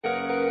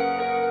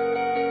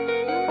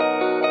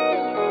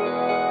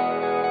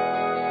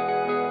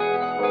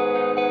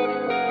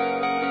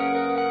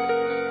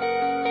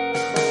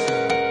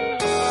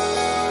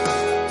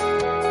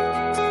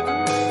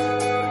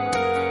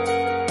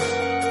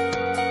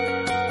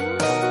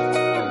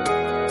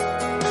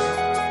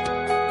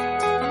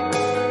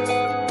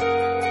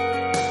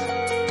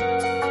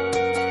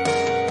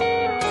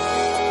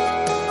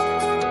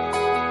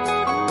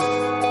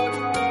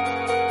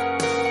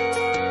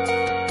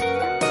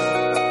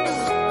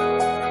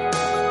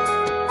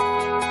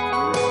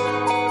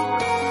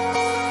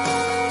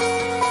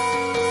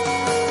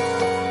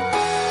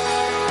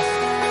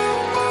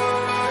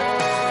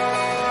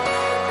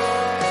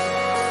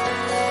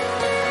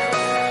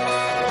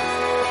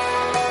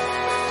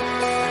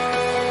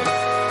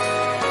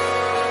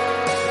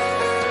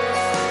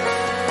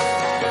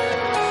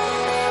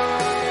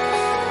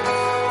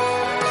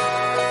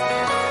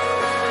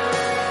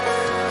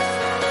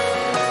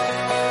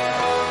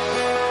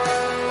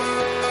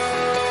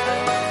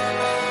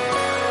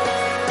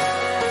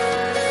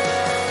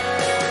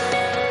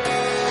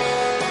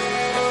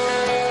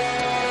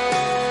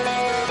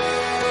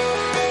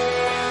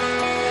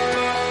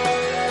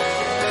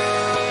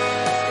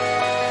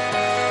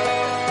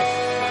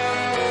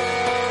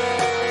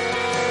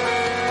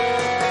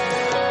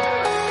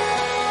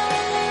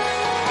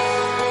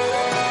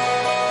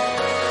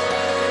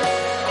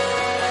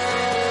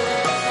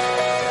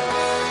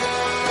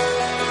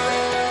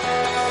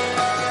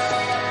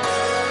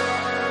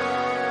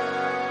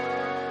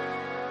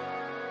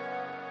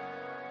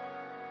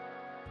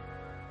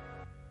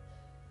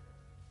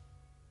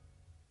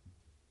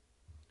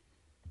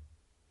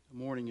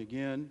morning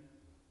again.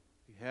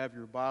 If you have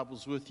your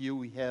Bibles with you,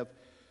 we have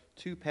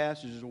two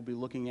passages we'll be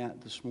looking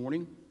at this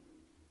morning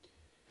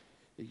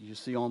that you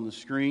see on the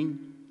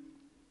screen.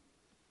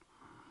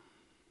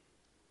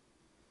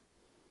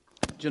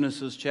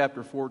 Genesis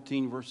chapter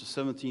 14, verses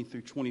 17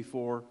 through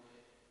 24,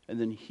 and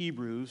then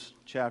Hebrews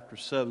chapter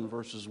 7,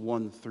 verses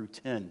 1 through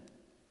 10.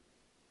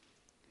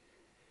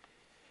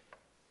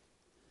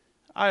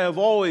 I have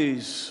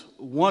always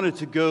wanted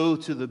to go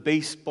to the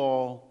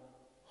Baseball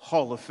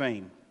Hall of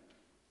Fame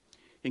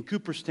in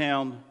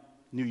Cooperstown,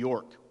 New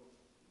York.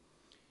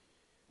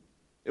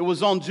 It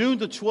was on June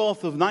the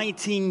 12th of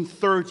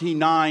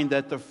 1939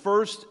 that the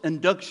first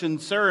induction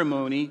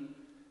ceremony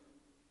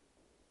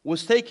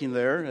was taken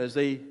there as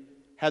they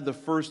had the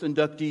first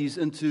inductees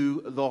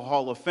into the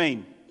Hall of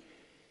Fame.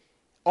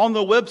 On the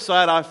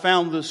website, I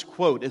found this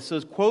quote. It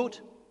says,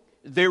 quote,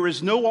 "There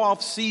is no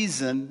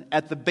off-season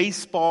at the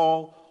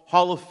Baseball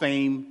Hall of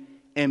Fame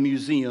and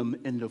Museum,"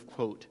 end of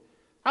quote.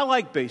 I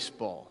like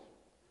baseball.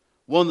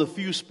 One of the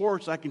few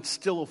sports I can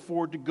still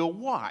afford to go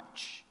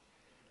watch.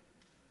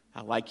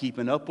 I like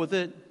keeping up with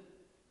it.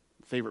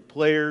 Favorite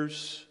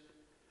players.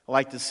 I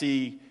like to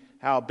see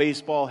how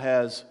baseball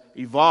has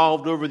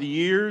evolved over the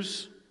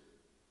years.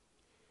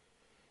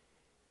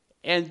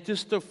 And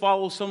just to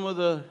follow some of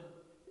the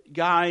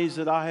guys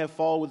that I have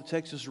followed with the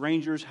Texas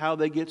Rangers, how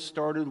they get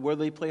started, where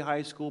they play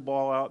high school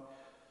ball out,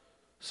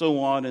 so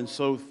on and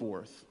so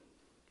forth.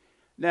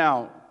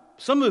 Now,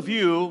 some of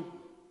you,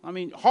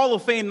 Hall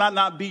of Fame might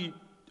not be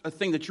a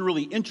thing that you're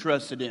really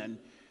interested in.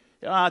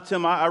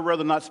 Tim, I'd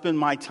rather not spend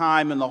my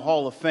time in the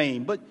Hall of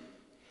Fame. But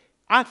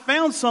I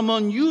found some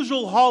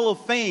unusual Hall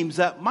of Fames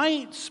that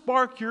might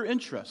spark your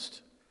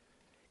interest.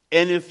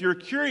 And if you're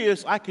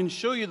curious, I can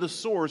show you the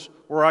source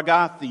where I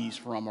got these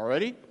from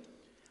already.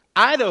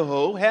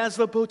 Idaho has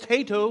the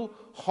Potato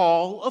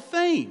Hall of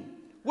Fame,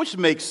 which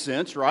makes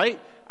sense, right?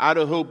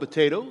 Idaho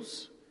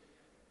potatoes.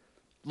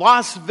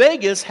 Las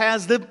Vegas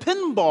has the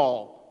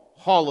Pinball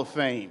Hall of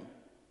Fame.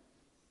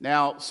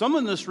 Now, some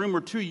in this room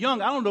are too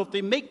young. I don't know if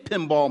they make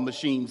pinball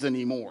machines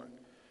anymore.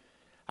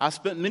 I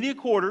spent many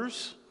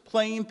quarters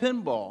playing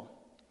pinball.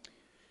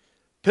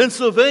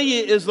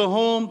 Pennsylvania is the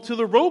home to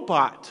the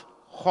Robot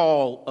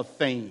Hall of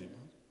Fame.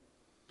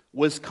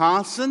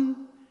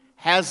 Wisconsin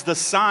has the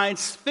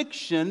Science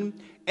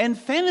Fiction and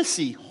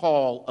Fantasy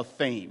Hall of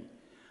Fame.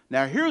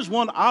 Now, here's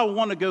one I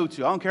want to go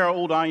to. I don't care how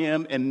old I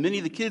am, and many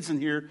of the kids in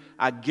here,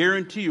 I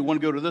guarantee you want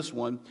to go to this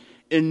one.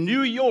 In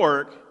New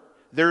York,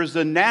 there's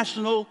the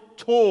National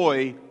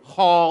Toy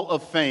Hall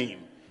of Fame.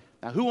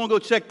 Now, who want to go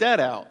check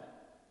that out?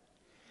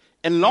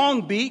 In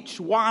Long Beach,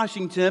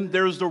 Washington,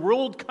 there's the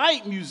World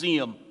Kite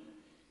Museum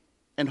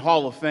and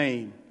Hall of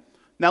Fame.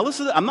 Now,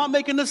 listen, I'm not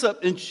making this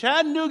up. In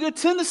Chattanooga,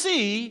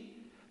 Tennessee,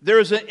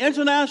 there's an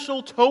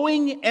International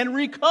Towing and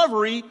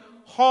Recovery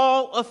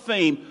Hall of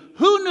Fame.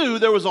 Who knew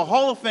there was a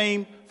Hall of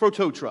Fame for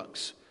tow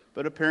trucks?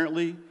 But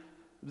apparently,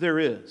 there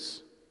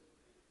is.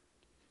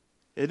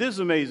 It is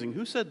amazing.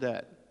 Who said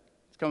that?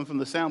 It's coming from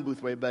the sound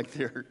booth way back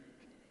there.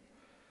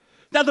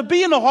 Now, to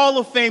be in the Hall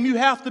of Fame, you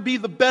have to be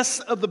the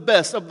best of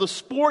the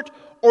sport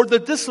or the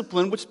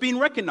discipline which is being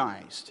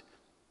recognized.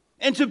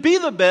 And to be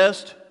the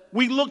best,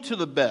 we look to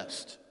the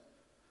best.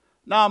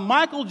 Now,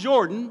 Michael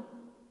Jordan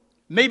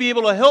may be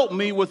able to help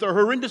me with a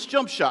horrendous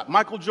jump shot.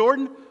 Michael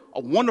Jordan,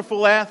 a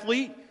wonderful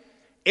athlete.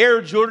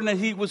 Air Jordan, as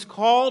he was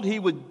called, he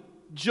would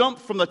jump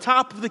from the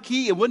top of the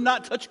key and would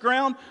not touch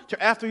ground till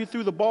after he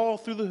threw the ball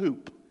through the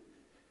hoop.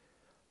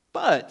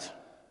 But,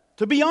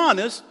 to be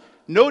honest,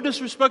 no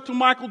disrespect to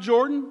Michael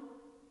Jordan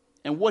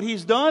and what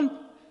he's done,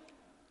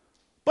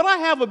 but I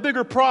have a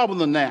bigger problem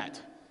than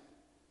that.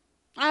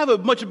 I have a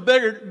much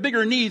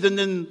bigger need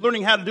than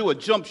learning how to do a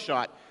jump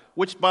shot,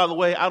 which, by the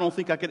way, I don't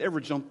think I could ever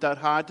jump that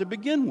high to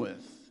begin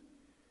with.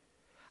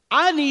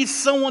 I need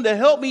someone to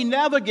help me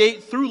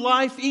navigate through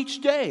life each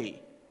day.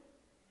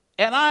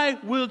 And I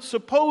would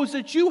suppose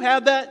that you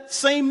have that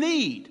same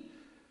need.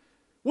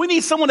 We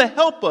need someone to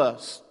help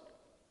us,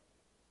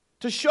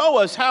 to show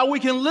us how we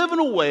can live in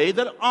a way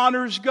that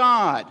honors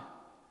God,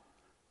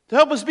 to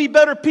help us be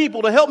better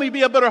people, to help me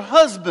be a better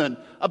husband,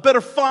 a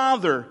better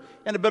father,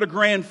 and a better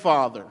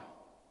grandfather.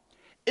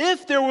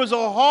 If there was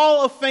a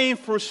Hall of Fame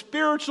for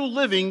spiritual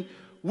living,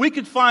 we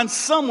could find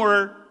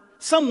someone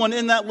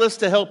in that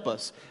list to help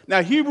us.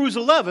 Now, Hebrews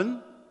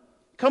 11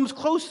 comes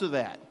close to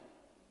that.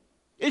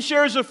 It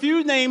shares a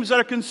few names that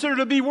are considered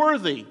to be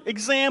worthy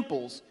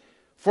examples.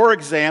 For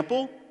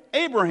example,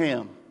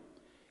 Abraham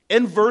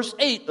in verse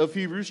 8 of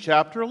Hebrews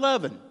chapter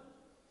 11.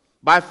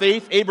 By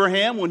faith,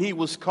 Abraham, when he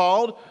was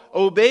called,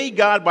 obeyed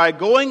God by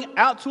going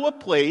out to a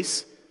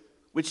place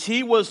which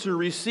he was to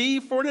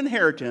receive for an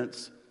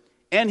inheritance,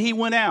 and he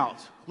went out.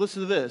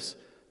 Listen to this.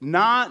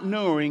 Not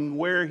knowing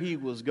where he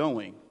was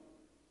going.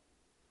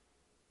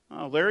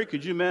 Oh, Larry,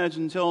 could you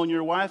imagine telling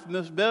your wife,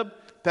 Miss Bebb,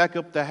 pack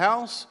up the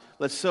house,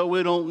 let's sell what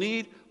we don't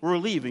need, we're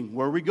leaving.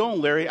 Where are we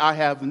going, Larry? I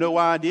have no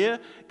idea.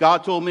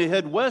 God told me to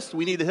head west.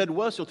 We need to head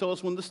west. He'll tell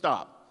us when to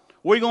stop.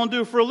 What are you going to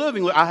do for a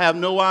living? I have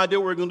no idea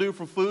what we're going to do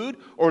for food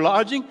or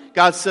lodging.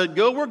 God said,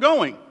 go, we're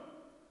going.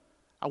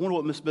 I wonder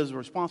what Miss Bez's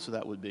response to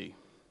that would be.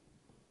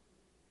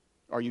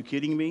 Are you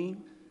kidding me?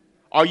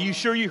 Are you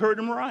sure you heard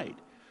him right?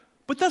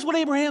 But that's what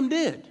Abraham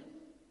did.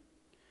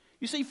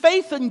 You see,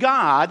 faith in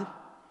God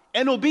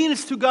and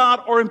obedience to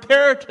God are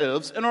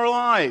imperatives in our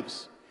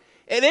lives.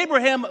 And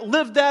Abraham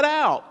lived that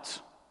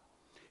out.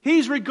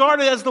 He's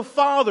regarded as the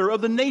father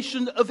of the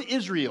nation of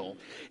Israel.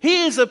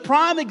 He is a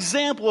prime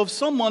example of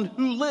someone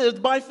who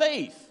lived by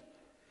faith.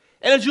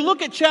 And as you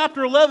look at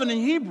chapter 11 in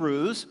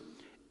Hebrews,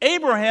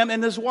 Abraham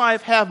and his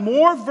wife have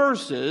more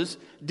verses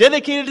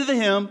dedicated to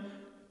them,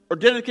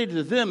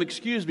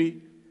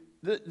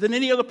 than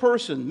any other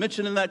person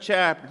mentioned in that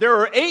chapter. There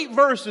are 8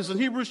 verses in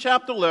Hebrews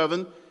chapter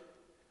 11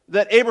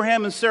 that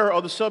Abraham and Sarah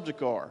are the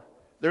subject are.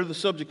 They're the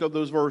subject of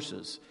those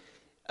verses.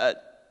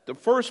 The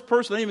first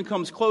person that even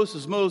comes close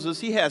is Moses.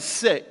 He has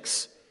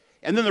 6.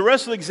 And then the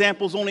rest of the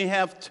examples only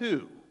have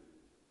 2.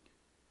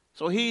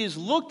 So he is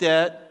looked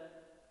at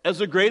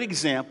as a great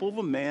example of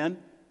a man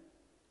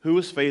who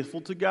is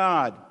faithful to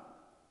God.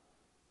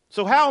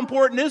 So how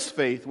important is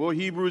faith? Well,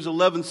 Hebrews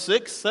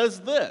 11:6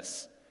 says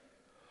this: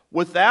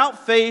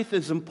 without faith it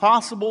is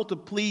impossible to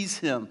please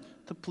him,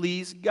 to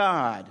please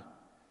God.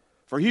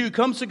 For he who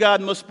comes to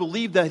God must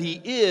believe that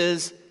he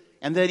is,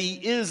 and that he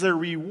is a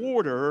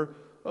rewarder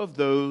of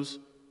those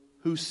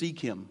who seek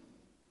him.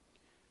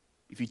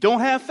 If you don't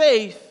have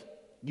faith,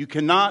 you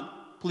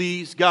cannot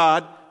please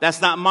God.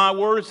 That's not my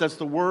words, that's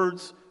the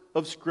words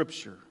of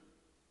Scripture.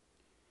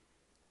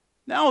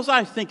 Now, as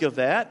I think of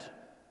that,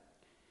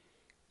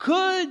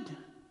 could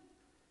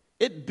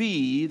it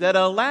be that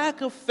a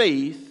lack of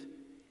faith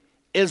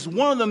is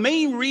one of the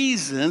main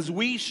reasons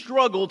we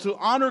struggle to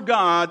honor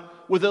God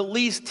with at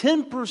least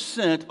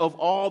 10% of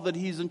all that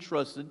he's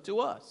entrusted to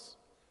us?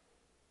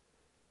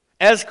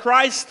 As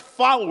Christ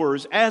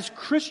followers, as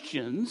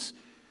Christians,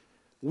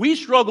 we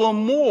struggle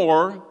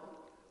more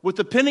with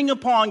depending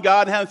upon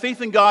God and having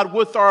faith in God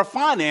with our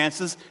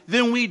finances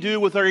than we do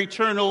with our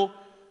eternal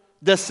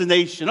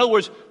destination. In other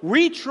words,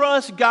 we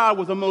trust God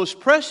with the most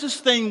precious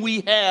thing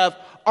we have,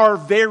 our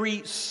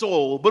very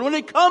soul. But when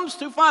it comes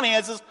to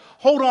finances,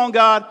 hold on,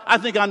 God, I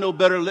think I know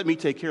better. Let me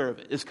take care of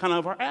it. It's kind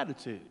of our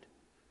attitude.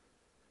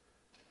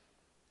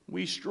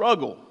 We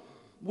struggle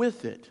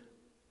with it.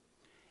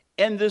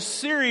 And this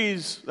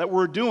series that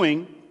we're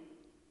doing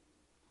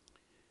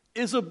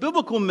is a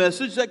biblical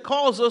message that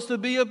calls us to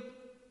be a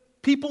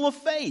people of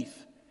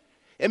faith.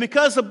 And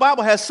because the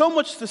Bible has so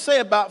much to say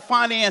about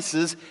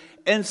finances,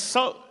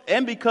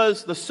 and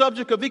because the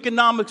subject of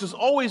economics is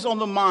always on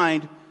the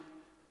mind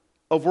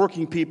of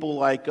working people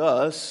like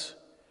us,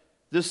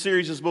 this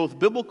series is both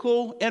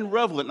biblical and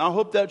relevant. And I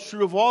hope that's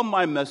true of all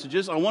my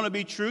messages. I want to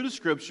be true to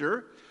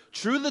Scripture,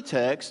 true to the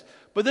text,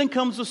 but then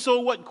comes the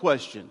so what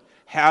question.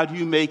 How do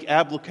you make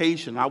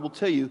application? I will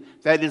tell you,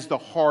 that is the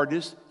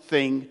hardest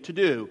thing to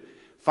do.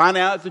 Find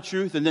out the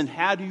truth, and then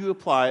how do you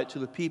apply it to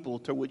the people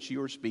to which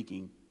you are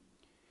speaking?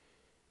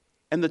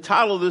 And the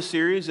title of this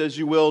series, as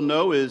you well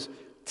know, is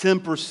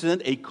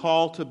 10%, a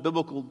call to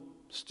biblical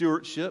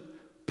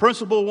stewardship.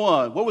 Principle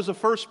 1. What was the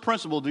first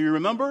principle? Do you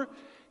remember?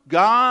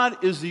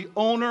 God is the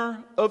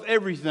owner of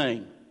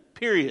everything,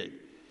 period.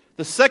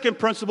 The second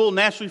principle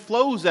naturally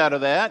flows out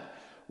of that.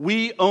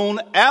 We own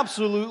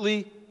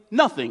absolutely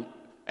nothing.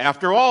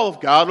 After all, if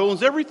God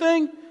owns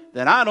everything,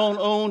 then I don't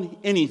own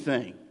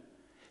anything.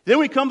 Then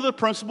we come to the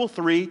principle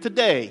 3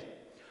 today.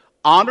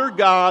 Honor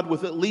God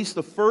with at least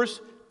the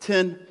first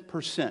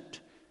 10%.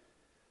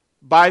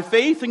 By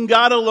faith in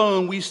God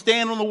alone, we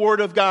stand on the Word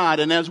of God.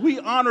 And as we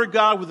honor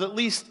God with at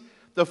least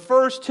the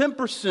first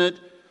 10%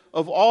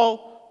 of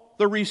all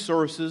the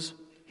resources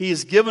He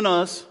has given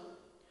us,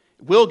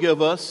 will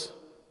give us,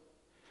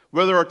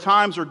 whether our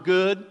times are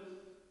good,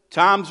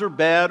 times are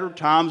bad, or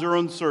times are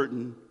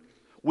uncertain,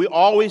 we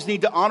always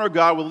need to honor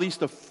God with at least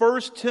the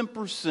first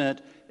 10%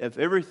 of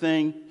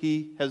everything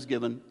He has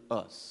given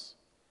us.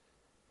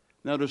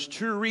 Now, there's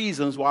 2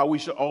 reasons why we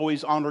should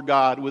always honor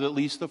God with at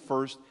least the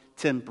first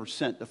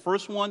 10%. The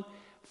first one,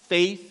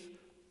 faith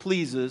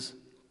pleases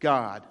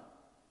God.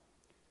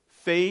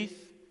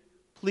 Faith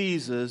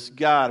pleases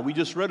God. We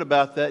just read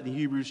about that in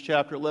Hebrews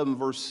chapter 11,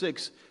 verse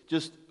 6,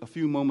 just a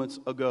few moments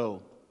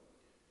ago.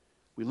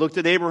 We looked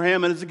at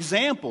Abraham as an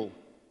example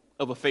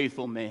of a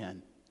faithful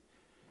man.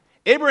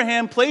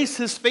 Abraham placed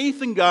his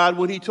faith in God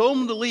when He told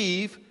him to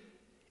leave,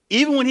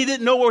 even when he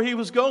didn't know where he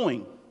was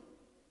going.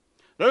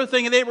 Another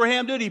thing that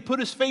Abraham did, he put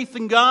his faith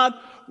in God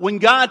when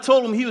God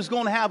told him he was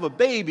going to have a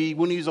baby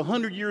when he was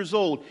 100 years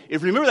old.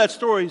 If you remember that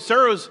story,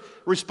 Sarah's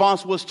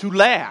response was to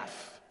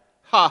laugh.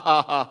 Ha,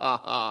 ha, ha,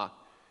 ha, ha.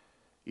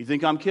 You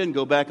think I'm kidding?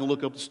 Go back and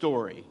look up the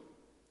story.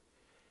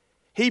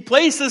 He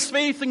placed his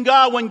faith in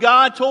God when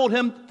God told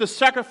him to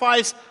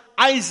sacrifice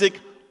Isaac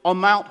on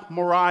Mount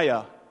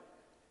Moriah.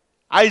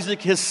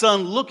 Isaac, his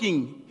son,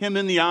 looking him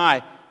in the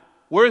eye.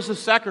 Where's the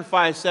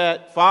sacrifice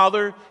at?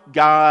 Father,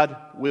 God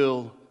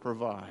will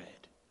provide.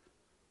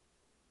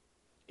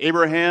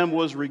 Abraham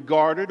was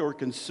regarded or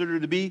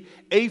considered to be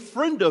a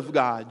friend of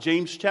God.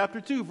 James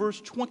chapter 2,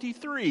 verse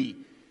 23.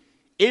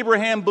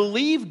 Abraham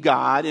believed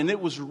God, and it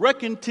was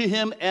reckoned to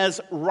him as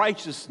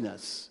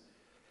righteousness.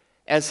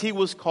 as he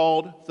was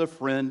called the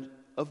friend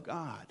of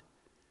God.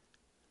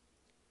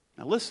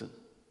 Now listen,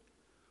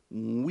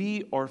 when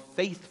we are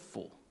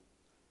faithful,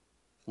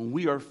 when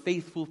we are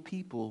faithful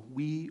people,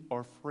 we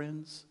are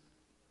friends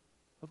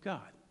of God.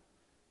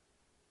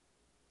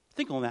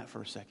 Think on that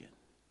for a second.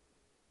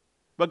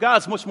 But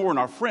God's much more than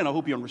our friend. I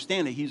hope you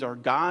understand that He's our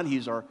God.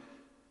 He's our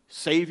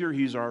Savior.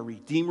 He's our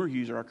Redeemer.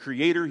 He's our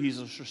Creator. He's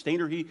a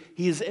Sustainer. He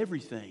is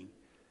everything.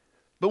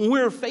 But when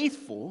we're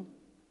faithful,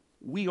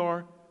 we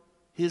are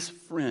His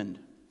friend.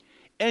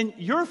 And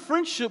your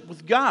friendship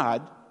with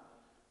God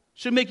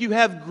should make you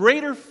have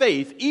greater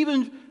faith,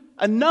 even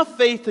enough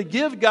faith to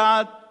give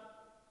God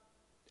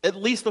at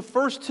least the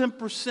first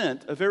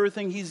 10% of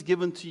everything He's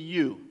given to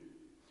you.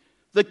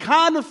 The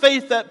kind of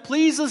faith that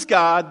pleases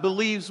God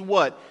believes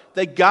what?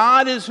 That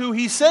God is who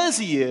He says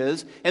He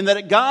is, and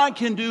that God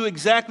can do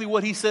exactly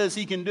what He says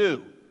He can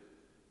do.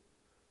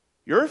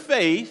 Your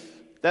faith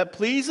that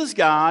pleases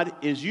God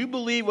is you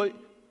believe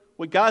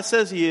what God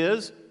says He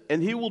is,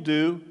 and He will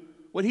do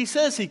what He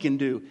says He can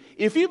do.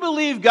 If you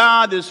believe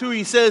God is who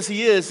He says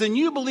He is, then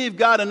you believe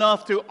God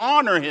enough to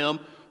honor Him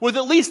with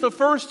at least the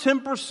first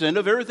 10%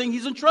 of everything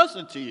He's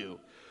entrusted to you.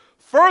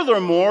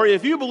 Furthermore,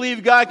 if you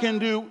believe God can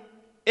do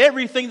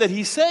everything that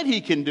He said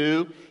He can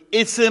do,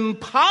 it's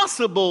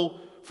impossible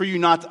for you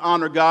not to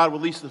honor God with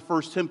at least the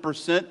first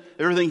 10% of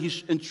everything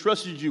He's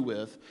entrusted you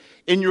with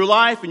in your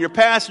life, in your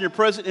past, in your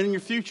present, and in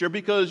your future,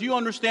 because you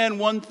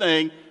understand one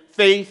thing: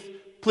 faith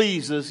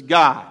pleases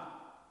God.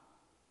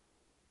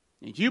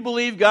 If you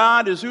believe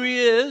God is who He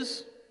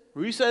is,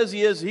 who He says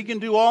He is, He can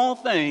do all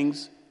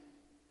things,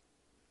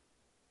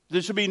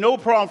 there should be no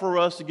problem for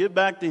us to give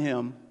back to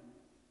Him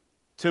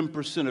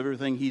 10% of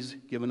everything He's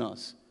given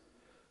us.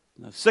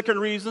 Now, the second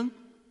reason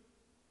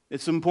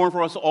it's important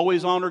for us to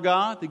always honor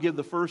God, to give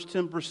the first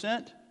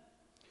 10%,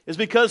 is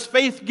because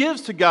faith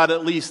gives to God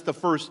at least the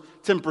first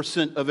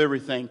 10% of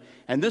everything.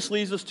 And this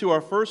leads us to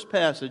our first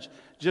passage,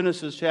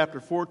 Genesis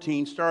chapter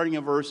 14, starting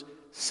in verse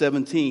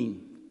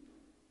 17.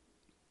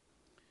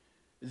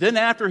 Then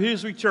after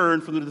his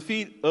return from the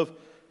defeat of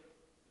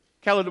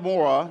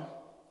Chedorlaomer,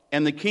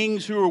 and the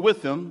kings who were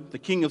with him, the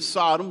king of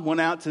Sodom,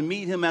 went out to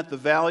meet him at the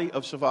valley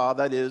of Shavah,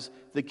 that is,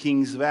 the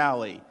king's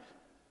valley.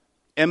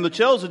 And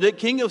Melchizedek,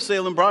 king of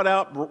Salem, brought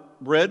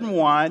out bread and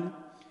wine.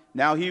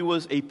 Now he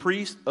was a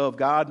priest of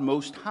God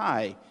Most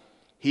High.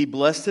 He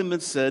blessed him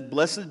and said,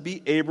 "Blessed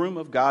be Abram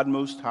of God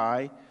Most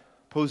High,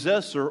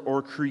 possessor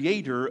or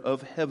creator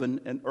of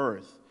heaven and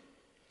earth.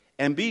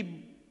 And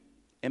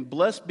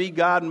blessed be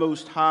God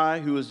Most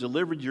High, who has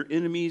delivered your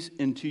enemies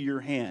into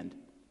your hand."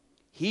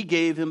 He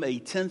gave him a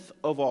tenth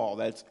of all.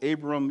 That's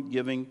Abram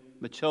giving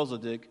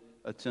Melchizedek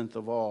a tenth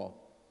of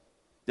all.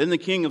 Then the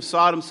king of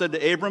Sodom said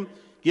to Abram,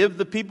 "Give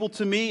the people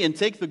to me and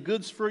take the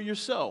goods for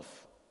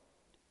yourself."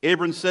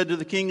 Abram said to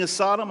the king of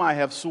Sodom, "I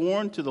have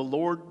sworn to the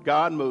Lord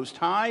God Most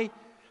High,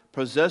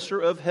 possessor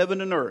of heaven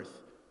and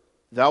earth,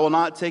 thou wilt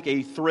not take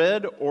a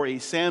thread or a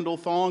sandal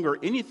thong or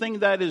anything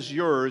that is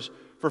yours,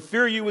 for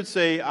fear you would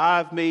say,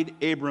 I've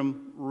made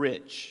Abram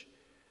rich.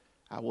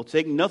 I will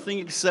take nothing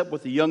except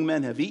what the young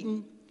men have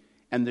eaten,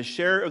 and the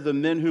share of the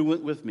men who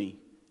went with me,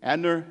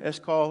 Adner,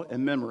 Eshcol,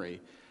 and Mamre.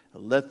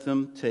 Let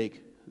them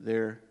take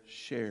their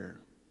share."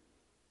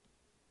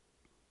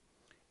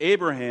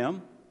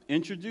 Abraham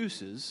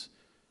introduces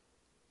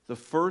the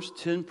first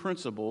 10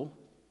 principle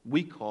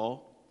we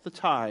call the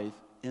tithe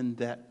in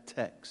that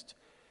text.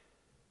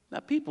 Now,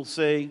 people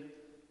say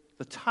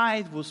the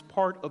tithe was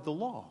part of the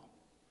law.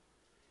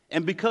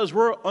 And because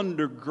we're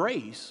under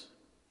grace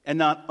and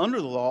not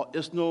under the law,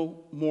 it's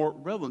no more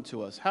relevant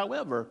to us.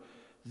 However,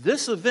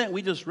 this event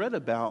we just read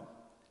about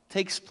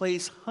takes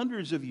place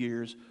hundreds of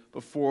years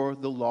before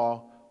the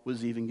law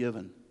was even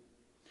given.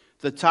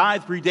 The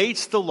tithe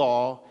predates the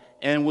law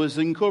and was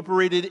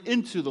incorporated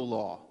into the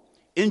law.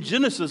 In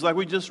Genesis, like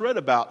we just read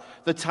about,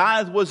 the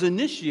tithe was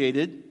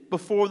initiated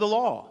before the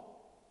law.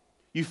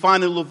 You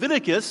find in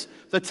Leviticus,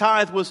 the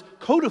tithe was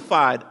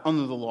codified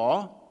under the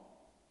law.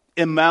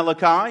 In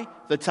Malachi,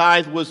 the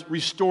tithe was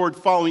restored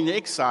following the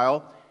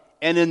exile.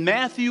 And in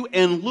Matthew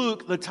and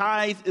Luke, the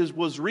tithe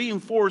was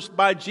reinforced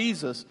by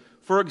Jesus.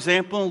 For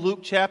example, in Luke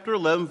chapter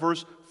 11,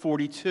 verse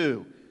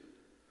 42.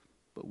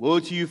 "But woe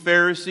to you,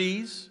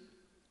 Pharisees,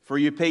 for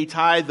you pay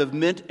tithe of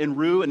mint and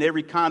rue and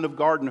every kind of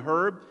garden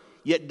herb,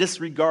 yet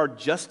disregard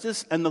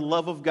justice and the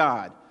love of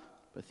God.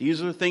 But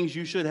these are the things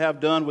you should have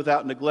done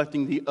without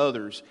neglecting the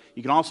others."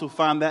 You can also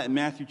find that in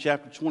Matthew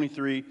chapter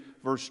 23,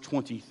 verse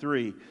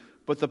 23.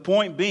 But the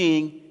point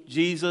being,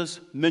 Jesus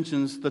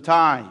mentions the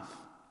tithe.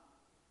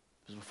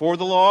 It was before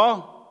the law,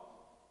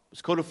 it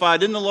was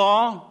codified in the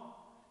law.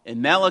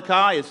 In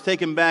Malachi, it's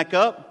taken back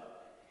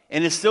up,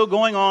 and it's still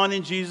going on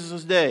in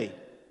Jesus' day.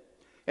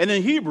 And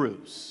in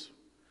Hebrews,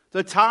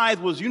 the tithe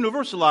was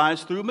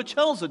universalized through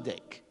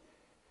Melchizedek.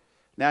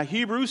 Now,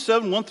 Hebrews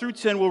 7, 1 through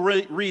 10, we'll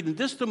read in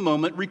just a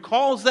moment,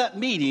 recalls that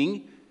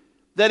meeting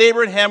that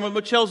Abraham and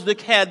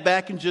Melchizedek had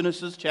back in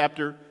Genesis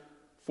chapter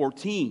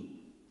 14.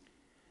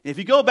 If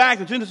you go back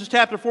to Genesis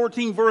chapter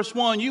 14, verse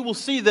 1, you will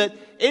see that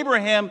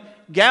Abraham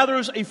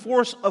gathers a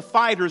force of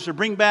fighters to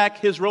bring back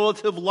his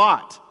relative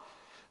Lot.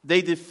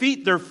 They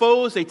defeat their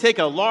foes. They take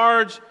a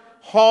large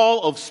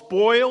haul of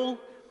spoil.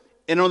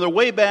 And on their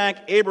way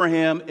back,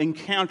 Abraham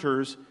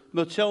encounters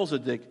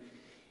Melchizedek.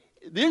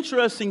 The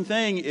interesting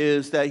thing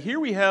is that here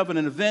we have an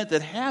event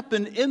that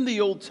happened in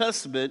the Old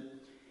Testament,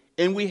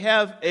 and we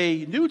have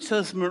a New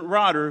Testament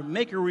writer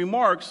making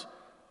remarks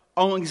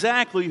on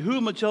exactly who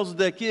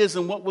Melchizedek is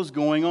and what was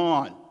going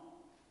on.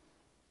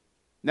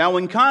 Now,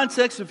 in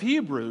context of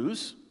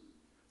Hebrews,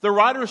 the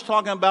writer is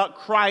talking about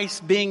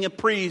Christ being a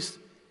priest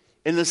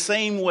in the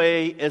same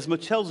way as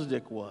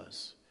Melchizedek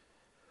was.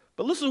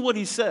 But listen to what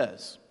he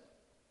says.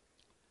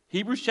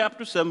 Hebrews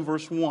chapter 7,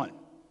 verse 1.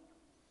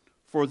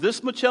 For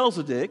this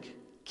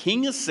Melchizedek,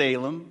 king of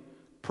Salem,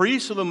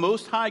 priest of the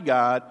Most High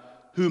God,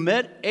 who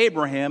met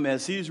Abraham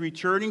as he was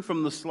returning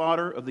from the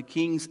slaughter of the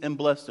kings and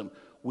blessed him.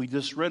 We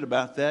just read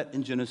about that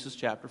in Genesis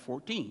chapter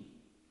 14.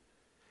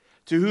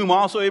 To whom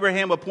also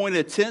Abraham appointed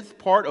a tenth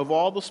part of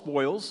all the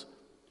spoils,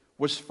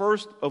 was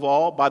first of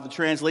all, by the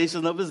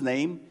translation of his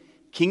name,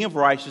 King of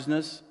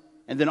Righteousness,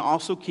 and then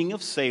also King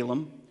of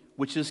Salem,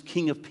 which is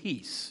King of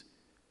Peace.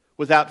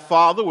 Without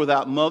father,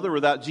 without mother,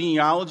 without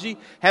genealogy,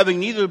 having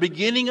neither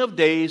beginning of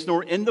days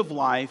nor end of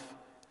life,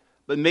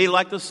 but made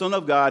like the Son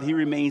of God, he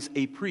remains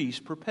a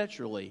priest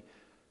perpetually.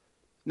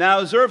 Now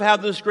observe how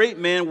this great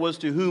man was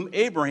to whom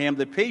Abraham,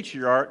 the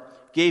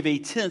patriarch, gave a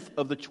tenth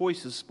of the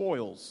choicest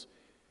spoils.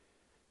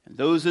 And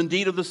those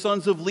indeed of the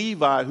sons of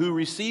Levi who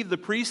received the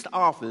priest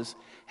office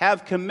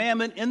have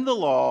commandment in the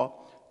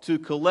law to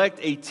collect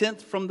a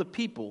tenth from the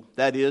people,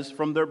 that is,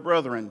 from their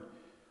brethren,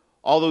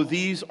 although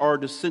these are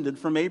descended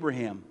from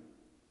Abraham.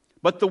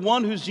 But the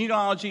one whose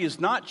genealogy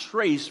is not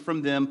traced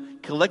from them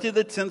collected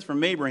the tenth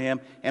from Abraham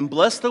and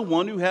blessed the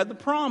one who had the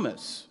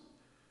promise,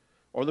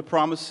 or the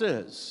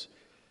promises.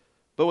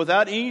 But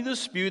without any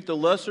dispute, the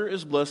lesser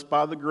is blessed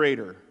by the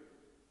greater.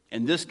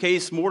 In this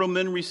case, mortal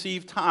men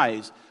receive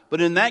tithes,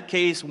 but in that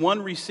case,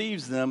 one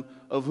receives them,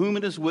 of whom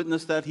it is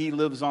witnessed that he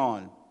lives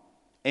on.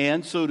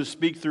 And, so to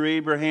speak, through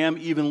Abraham,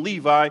 even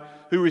Levi,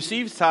 who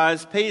receives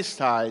tithes, pays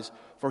tithes,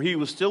 for he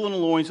was still in the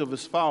loins of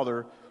his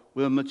father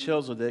when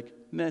Melchizedek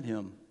met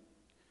him.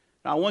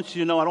 Now, I want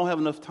you to know, I don't have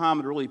enough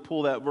time to really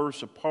pull that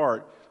verse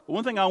apart, but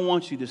one thing I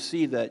want you to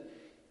see that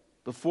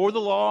before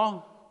the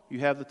law, you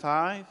have the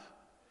tithe.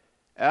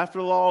 After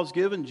the law is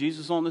given,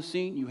 Jesus on the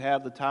scene, you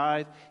have the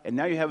tithe. And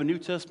now you have a New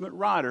Testament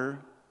writer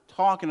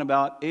talking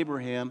about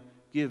Abraham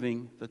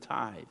giving the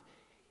tithe.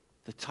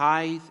 The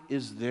tithe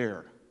is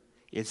there.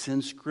 It's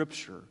in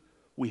Scripture.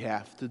 We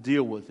have to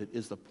deal with it,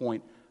 is the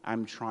point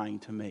I'm trying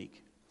to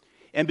make.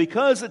 And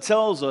because it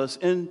tells us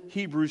in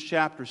Hebrews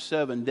chapter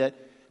 7 that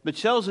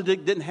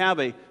Melchizedek didn't have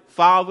a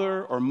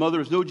father or mother,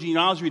 there's no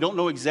genealogy, we don't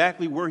know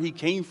exactly where he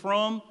came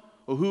from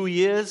or who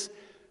he is,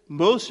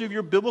 most of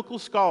your biblical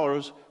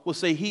scholars will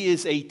say he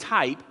is a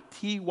type,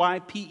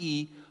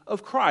 T-Y-P-E,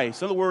 of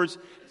Christ. In other words,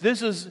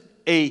 this is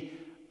an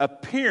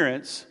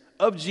appearance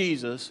of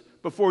Jesus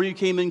before he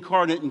came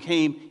incarnate and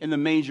came in the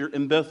manger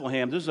in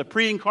Bethlehem. This is a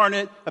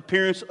pre-incarnate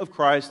appearance of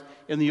Christ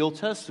in the Old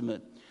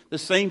Testament. The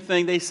same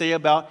thing they say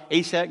about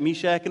Ashak,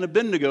 Meshach, and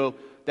Abednego.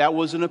 That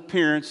was an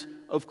appearance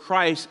of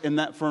Christ in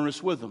that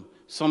furnace with them.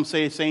 Some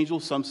say it's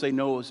angels, some say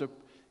no,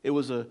 it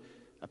was an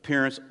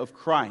appearance of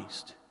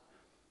Christ.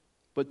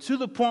 But to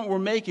the point we're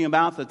making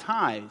about the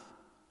tithe,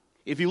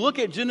 if you look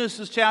at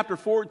Genesis chapter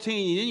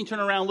 14, and then you turn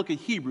around and look at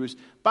Hebrews,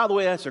 by the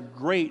way, that's a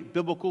great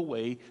biblical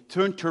way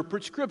to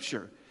interpret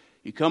Scripture.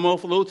 You come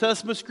off of Old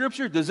Testament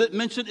Scripture, does it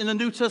mention in the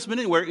New Testament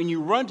anywhere? And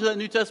you run to that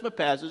New Testament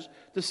passage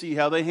to see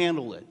how they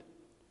handle it.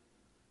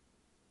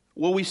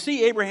 Well, we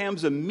see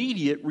Abraham's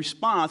immediate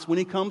response when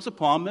he comes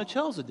upon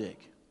Melchizedek.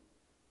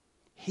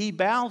 He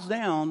bows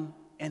down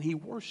and he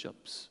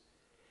worships.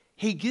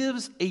 He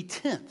gives a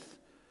tenth,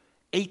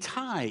 a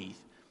tithe,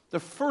 the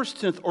first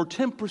tenth or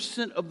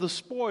 10% of the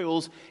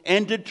spoils,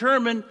 and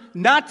determined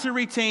not to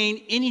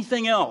retain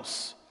anything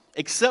else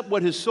except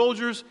what his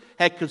soldiers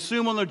had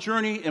consumed on their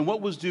journey and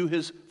what was due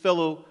his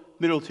fellow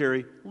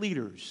military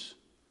leaders.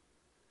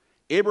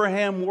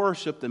 Abraham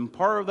worshiped, and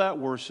part of that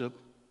worship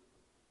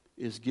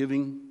is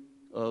giving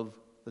of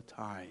the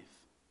tithe.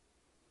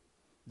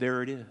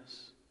 There it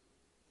is.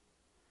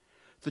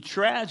 The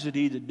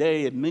tragedy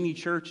today in many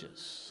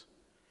churches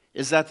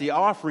is that the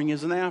offering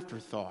is an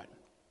afterthought.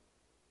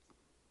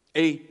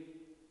 A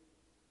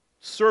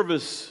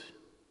service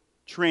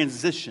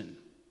transition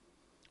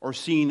or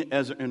seen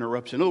as an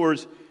interruption. In other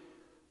words,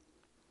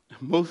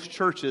 most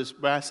churches,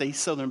 but I say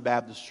Southern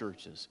Baptist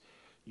churches,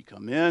 you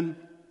come in,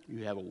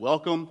 you have a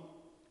welcome,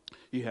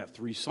 you have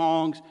 3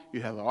 songs,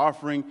 you have an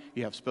offering,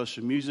 you have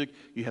special music,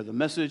 you have the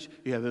message,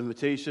 you have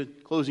invitation,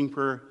 closing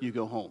prayer, you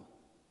go home.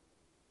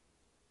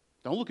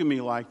 Don't look at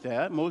me like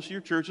that. Most of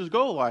your churches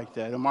go like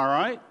that. Am I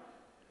right?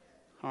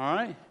 All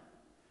right.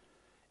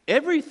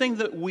 Everything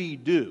that we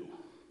do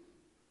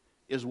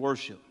is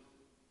worship.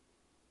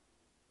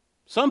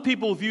 Some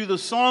people view the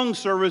song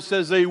service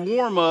as a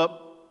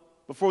warm-up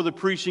before the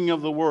preaching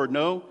of the word.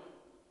 No.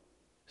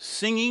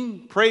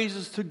 Singing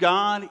praises to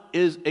God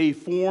is a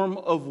form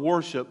of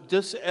worship,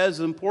 just as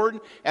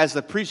important as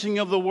the preaching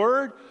of the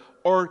word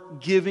or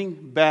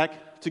giving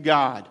back to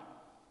God.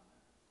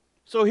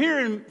 So here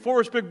in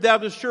Forest Brook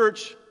Baptist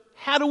Church,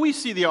 how do we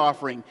see the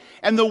offering?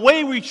 And the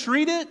way we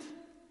treat it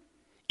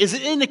is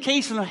an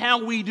indication of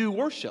how we do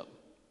worship.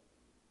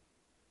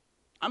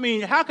 I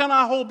mean, how can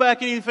I hold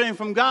back anything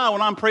from God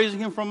when I'm praising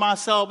Him for my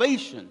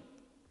salvation?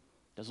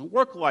 It doesn't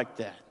work like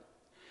that.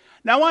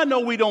 Now, I know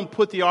we don't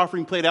put the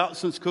offering plate out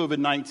since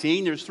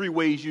COVID-19. There's 3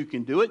 ways you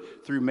can do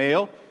it: through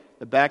mail,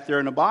 the back there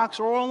in the box,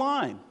 or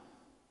online.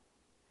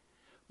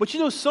 But you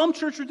know, some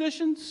church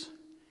traditions,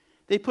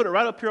 they put it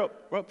right up here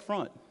up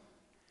front.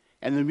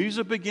 And the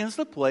music begins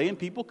to play, and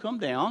people come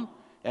down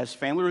as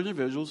family or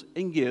individuals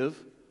and give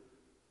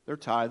their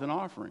tithe and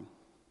offering.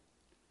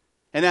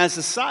 And as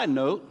a side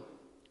note,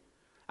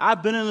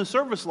 I've been in a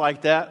service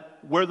like that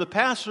where the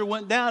pastor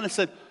went down and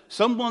said,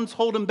 "Someone's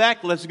holding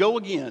back, let's go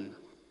again."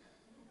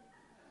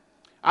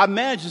 I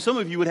imagine some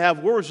of you would have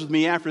words with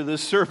me after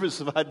this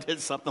service if I did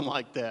something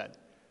like that.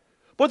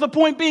 But the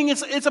point being,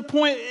 it's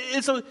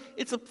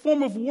a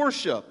form of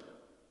worship.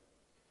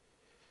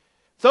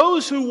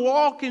 Those who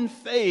walk in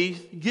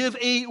faith give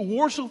a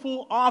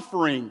worshipful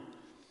offering.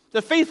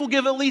 The faithful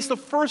give at least the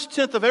first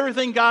tenth of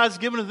everything God's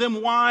given to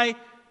them. Why?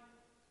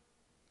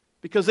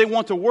 Because they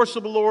want to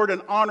worship the Lord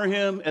and honor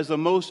Him as the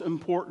most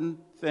important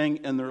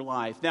thing in their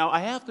life. Now, I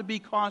have to be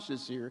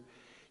cautious here.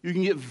 You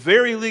can get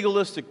very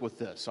legalistic with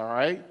this, all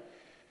right?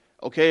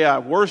 Okay,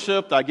 I've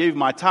worshiped, I gave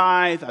my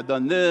tithe, I've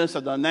done this,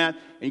 I've done that.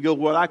 And you go,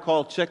 what I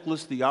call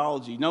checklist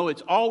theology. No,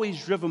 it's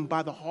always driven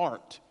by the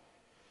heart.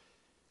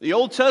 The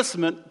Old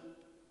Testament,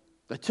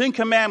 the 10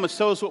 Commandments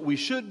tell us what we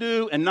should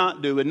do and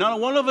not do. And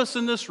not one of us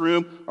in this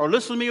room, or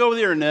listen to me over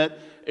the internet,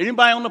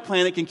 anybody on the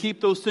planet can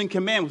keep those 10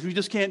 Commandments. We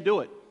just can't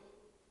do it.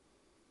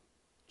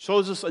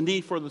 Shows us a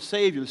need for the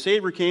Savior. The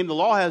Savior came, the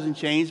law hasn't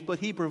changed, but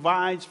He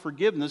provides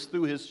forgiveness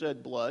through His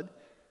shed blood.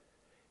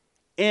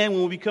 And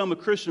when we become a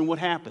Christian, what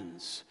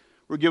happens?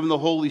 We're given the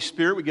Holy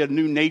Spirit, we get a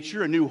new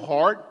nature, a new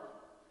heart,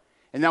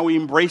 and now we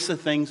embrace the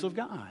things of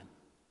God.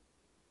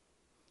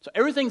 So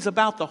everything's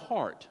about the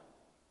heart.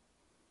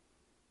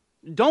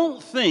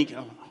 Don't think,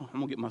 I'm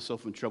going to get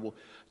myself in trouble.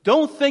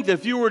 Don't think that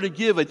if you were to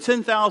give a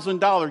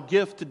 $10,000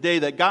 gift today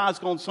that God's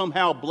going to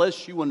somehow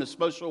bless you in a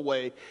special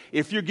way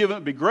if you're giving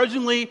it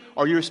begrudgingly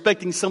or you're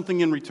expecting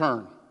something in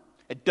return.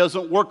 It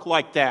doesn't work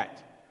like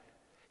that.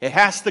 It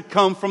has to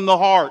come from the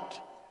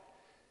heart.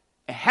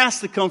 It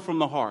has to come from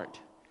the heart.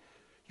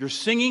 You're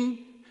singing,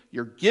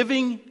 you're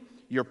giving,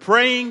 you're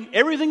praying.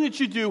 Everything that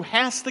you do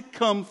has to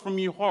come from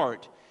your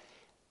heart.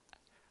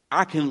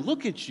 I can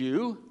look at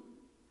you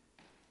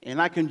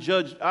and I can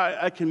judge,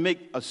 I can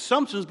make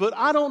assumptions, but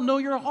I don't know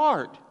your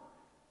heart.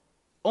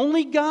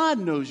 Only God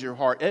knows your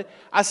heart.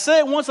 I said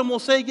it once, I'm going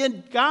to say it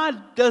again.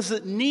 God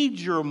doesn't need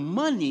your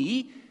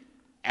money.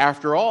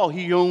 After all,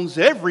 He owns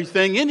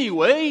everything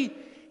anyway.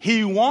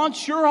 He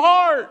wants your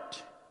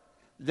heart.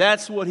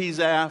 That's what He's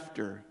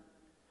after.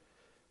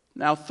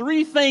 Now,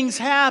 3 things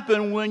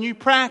happen when you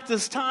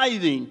practice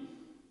tithing,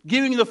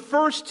 giving the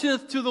first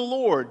tenth to the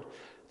Lord.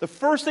 The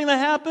first thing that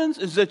happens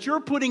is that you're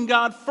putting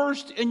God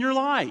first in your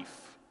life.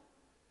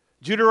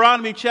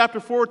 Deuteronomy chapter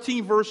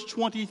 14, verse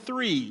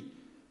 23.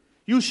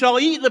 You shall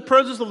eat in the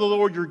presence of the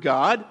Lord your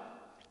God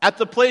at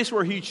the place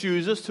where He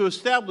chooses to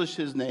establish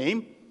His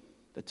name,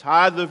 the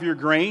tithe of your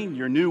grain,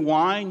 your new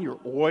wine, your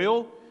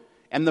oil,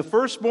 and the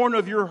firstborn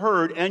of your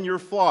herd and your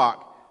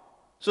flock,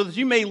 so that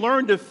you may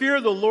learn to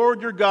fear the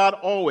Lord your God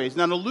always.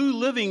 Now, the New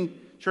Living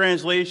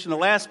Translation, the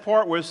last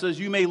part where it says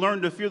you may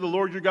learn to fear the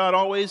Lord your God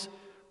always,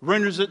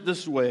 renders it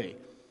this way.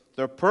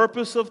 The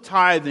purpose of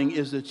tithing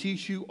is to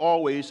teach you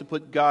always to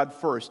put God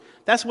first.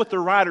 That's what the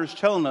writer's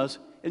telling us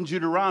in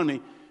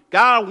Deuteronomy.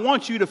 God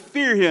wants you to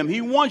fear Him.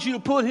 He wants you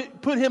to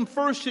put Him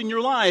first in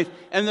your life,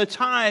 and the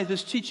tithe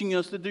is teaching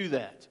us to do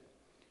that.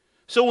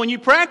 So when you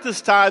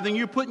practice tithing,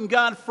 you're putting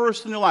God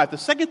first in your life. The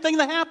second thing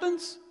that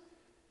happens,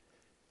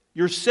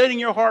 you're setting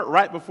your heart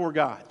right before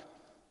God.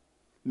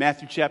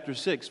 Matthew chapter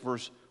 6,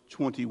 verse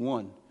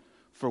 21.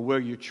 For where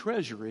your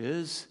treasure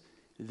is,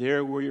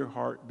 there will your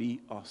heart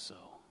be also.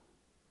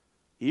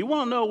 You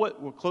want to know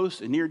what we're close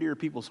and near to your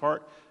people's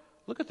heart?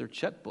 Look at their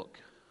checkbook.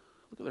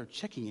 Look at their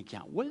checking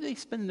account. Where do they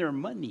spend their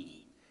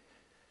money?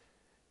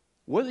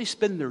 Where do they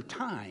spend their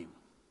time?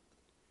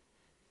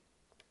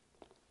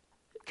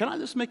 Can I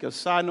just make a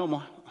side note?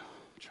 I'm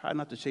try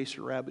not to chase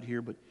a rabbit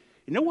here, but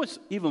you know what's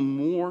even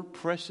more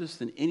precious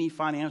than any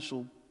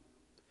financial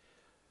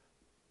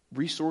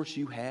resource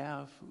you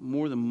have,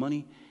 more than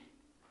money,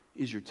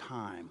 is your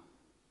time.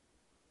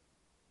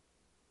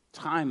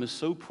 Time is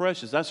so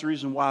precious. That's the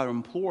reason why an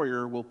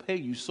employer will pay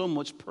you so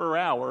much per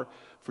hour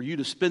for you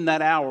to spend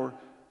that hour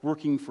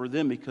working for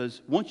them,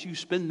 because once you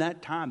spend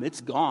that time,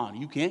 it's gone.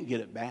 You can't get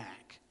it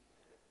back.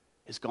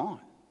 It's gone.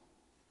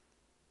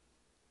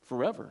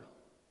 Forever.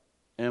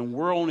 And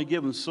we're only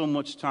given so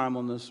much time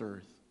on this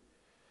earth.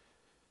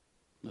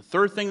 The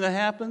third thing that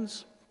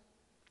happens,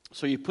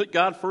 so you put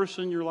God first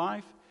in your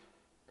life,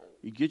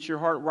 you get your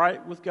heart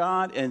right with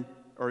God,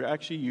 or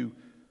actually you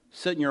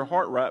setting your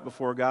heart right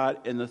before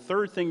God. And the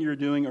third thing you're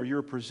doing, or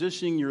you're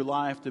positioning your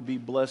life to be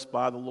blessed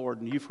by the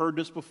Lord. And you've heard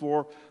this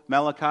before,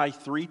 Malachi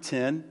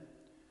 3:10.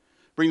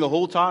 Bring the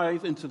whole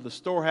tithe into the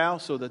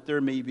storehouse so that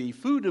there may be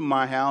food in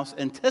my house.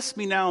 And test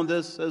me now in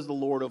this, says the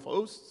Lord of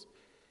hosts,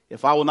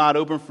 if I will not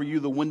open for you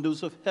the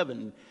windows of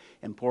heaven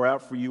and pour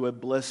out for you a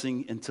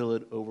blessing until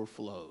it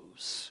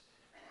overflows.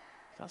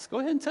 Let's go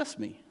ahead and test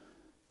me.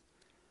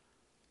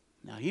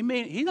 Now, he's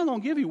not going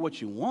to give you what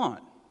you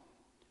want.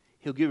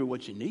 He'll give you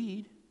what you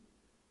need.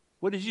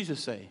 What did Jesus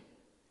say?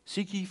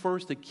 Seek ye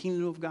first the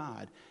kingdom of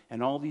God,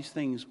 and all these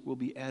things will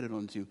be added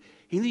unto you.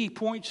 He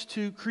points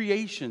to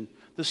creation,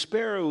 the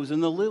sparrows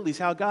and the lilies,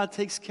 how God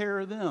takes care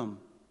of them.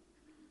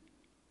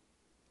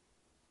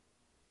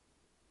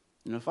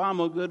 And if I'm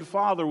a good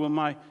father, when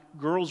my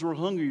girls were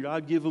hungry,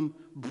 I'd give them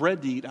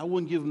bread to eat. I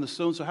wouldn't give them the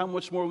stone, so how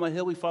much more will my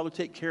Heavenly Father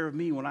take care of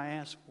me when I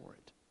ask for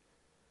it?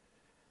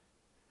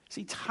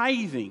 See,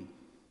 tithing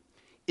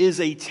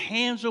is a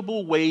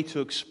tangible way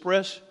to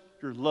express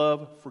your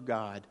love for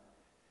God.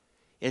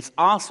 It's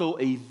also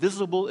a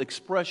visible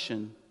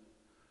expression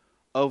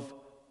of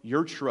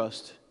your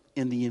trust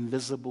in the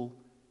invisible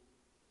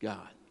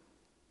God.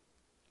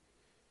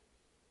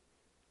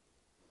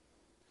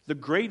 The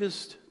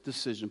greatest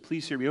decision,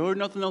 please hear me. I heard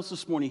nothing else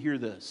this morning, hear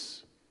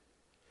this.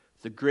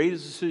 The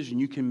greatest decision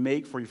you can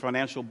make for your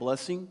financial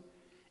blessing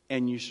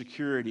and your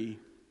security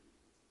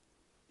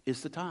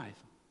is the tithe.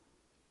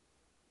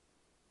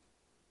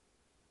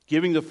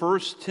 Giving the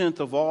first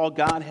tenth of all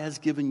God has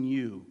given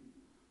you,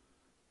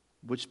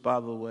 which, by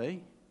the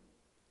way,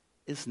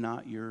 is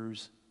not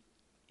yours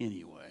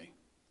anyway.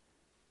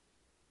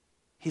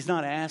 He's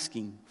not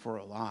asking for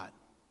a lot.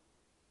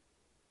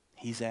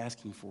 He's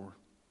asking for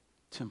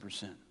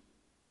 10%.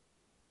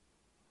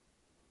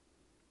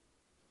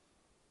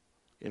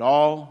 It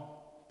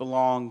all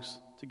belongs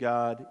to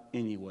God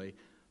anyway.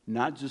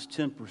 Not just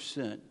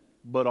 10%,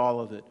 but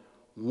all of it.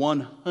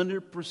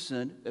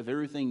 100% of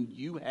everything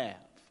you have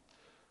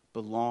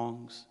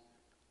belongs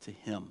to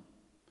Him.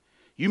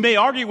 You may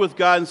argue with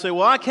God and say,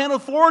 well, I can't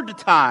afford to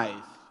tithe.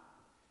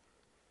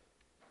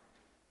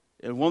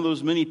 And one of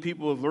those many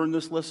people who have learned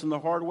this lesson the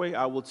hard way,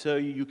 I will tell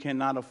you, you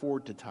cannot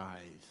afford to tithe.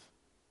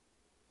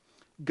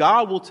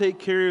 God will take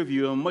care of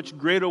you in a much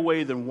greater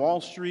way than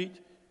Wall Street,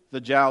 the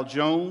Dow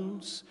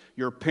Jones,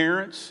 your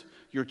parents,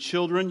 your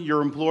children,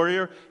 your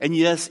employer, and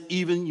yes,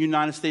 even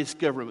United States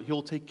government.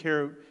 He'll take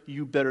care of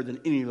you better than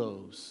any of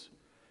those.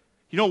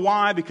 You know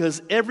why? Because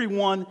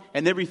everyone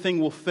and everything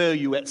will fail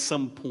you at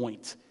some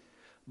point.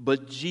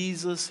 But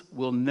Jesus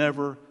will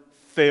never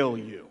fail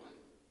you.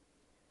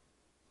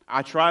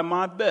 I try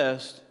my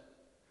best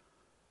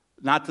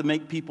not to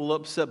make people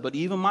upset, but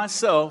even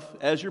myself,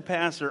 as your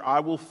pastor,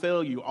 I will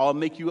fail you. I'll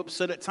make you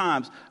upset at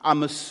times.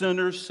 I'm a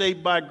sinner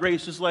saved by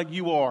grace just like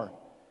you are.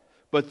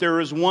 But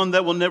there is one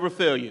that will never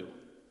fail you.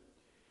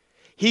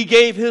 He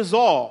gave His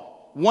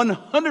all,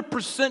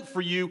 100%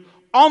 for you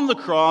on the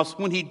cross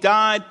when He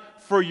died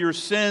for your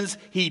sins.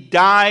 He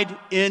died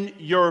in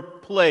your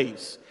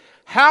place.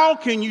 How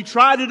can you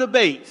try to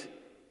debate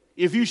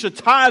if you should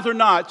tithe or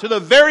not to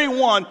the very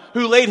one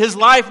who laid His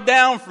life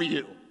down for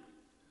you?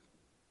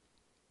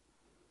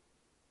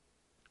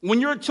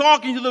 When you're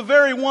talking to the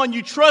very one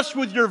you trust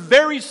with your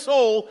very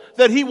soul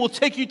that He will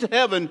take you to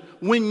heaven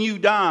when you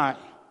die.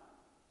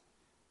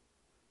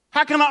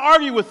 How can I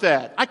argue with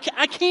that? I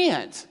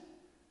can't.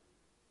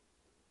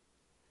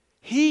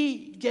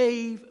 He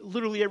gave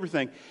literally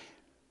everything.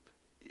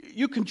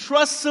 You can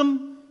trust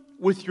Him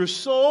with your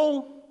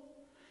soul.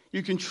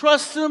 You can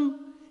trust Him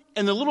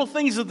in the little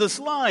things of this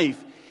life.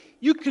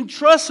 You can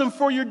trust Him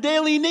for your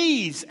daily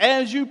needs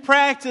as you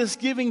practice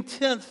giving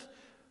 10%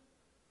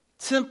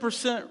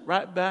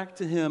 right back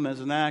to Him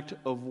as an act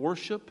of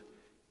worship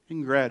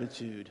and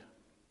gratitude.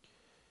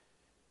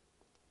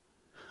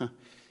 You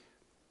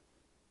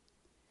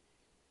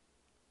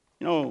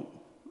know,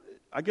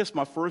 I guess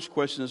my first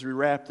question as we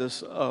wrap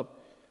this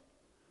up,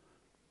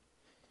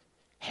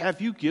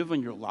 have you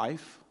given your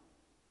life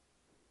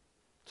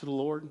to the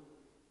Lord?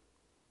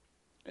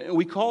 And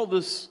we call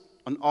this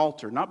an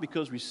altar, not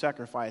because we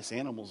sacrifice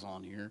animals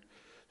on here,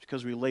 it's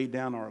because we lay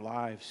down our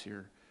lives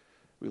here.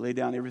 We lay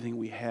down everything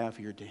we have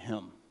here to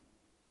Him.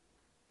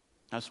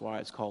 That's why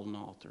it's called an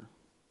altar.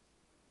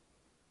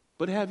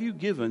 But have you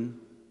given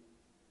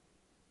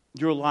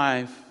your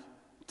life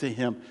to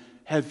Him?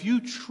 Have you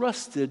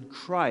trusted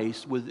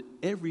Christ with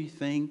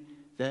everything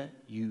that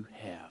you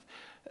have?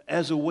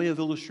 As a way of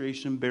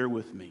illustration, bear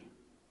with me.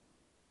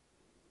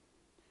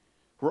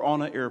 We're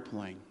on an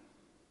airplane.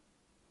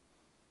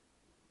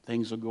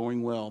 Things are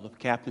going well. The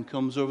captain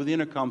comes over the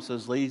intercom and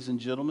says, ladies and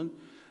gentlemen,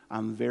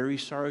 I'm very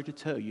sorry to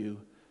tell you,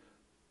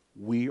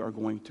 we are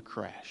going to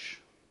crash.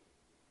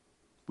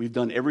 We've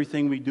done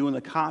everything we do in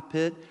the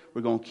cockpit.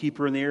 We're going to keep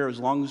her in the air as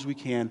long as we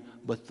can,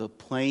 but the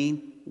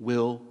plane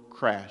will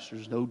crash.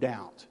 There's no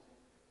doubt.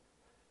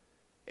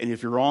 And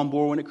if you're on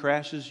board when it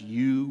crashes,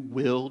 you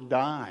will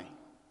die.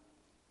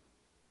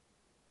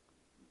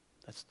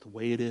 That's the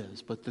way it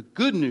is. But the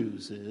good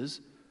news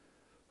is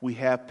we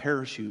have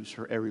parachutes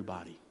for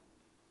everybody.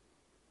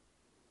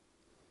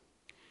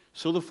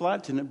 So the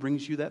flight attendant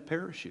brings you that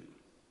parachute.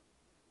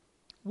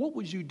 What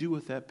would you do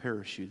with that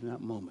parachute in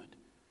that moment?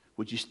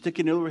 Would you stick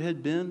it in the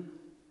overhead bin?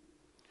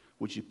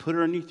 Would you put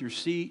it underneath your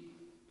seat?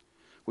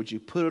 Would you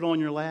put it on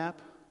your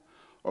lap?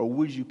 Or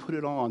would you put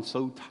it on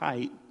so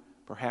tight,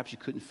 perhaps you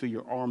couldn't feel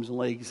your arms and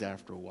legs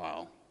after a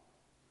while?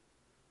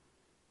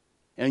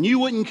 And you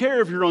wouldn't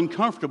care if you're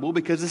uncomfortable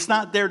because it's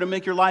not there to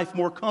make your life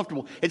more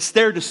comfortable. It's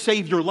there to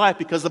save your life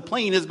because the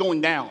plane is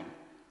going down.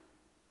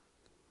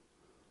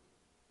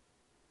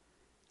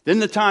 Then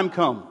the time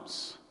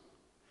comes.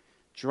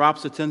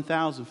 Drops to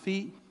 10,000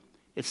 feet.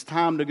 It's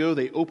time to go.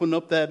 They open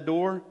up that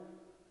door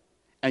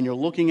and you're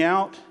looking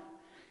out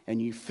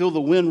and you feel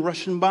the wind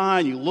rushing by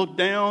and you look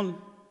down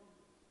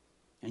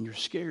and you're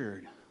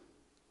scared.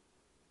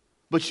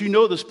 But you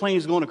know this plane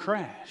is going to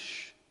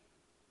crash.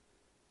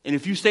 And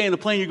if you stay in the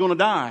plane, you're going to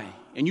die.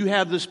 And you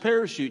have this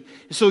parachute.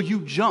 So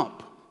you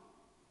jump.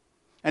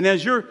 And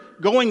as you're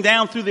going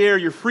down through the air,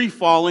 you're free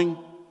falling.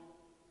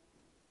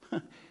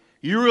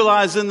 You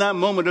realize in that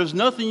moment there's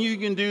nothing you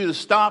can do to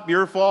stop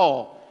your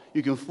fall.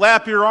 You can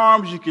flap your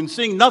arms, you can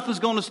sing, nothing's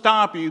going to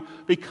stop you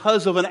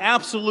because of an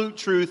absolute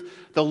truth,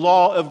 the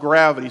law of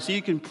gravity. So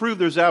you can prove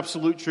there's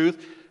absolute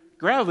truth.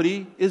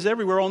 Gravity is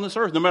everywhere on this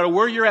earth. No matter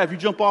where you're at, if you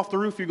jump off the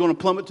roof, you're going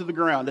to plummet to the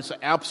ground. That's an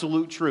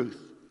absolute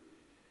truth.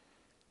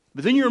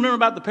 But then you remember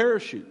about the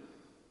parachute.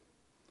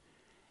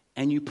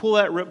 And you pull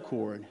that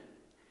ripcord.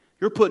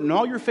 You're putting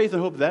all your faith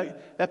and hope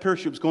that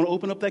parachute is going to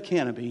open up that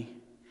canopy.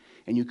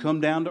 And you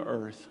come down to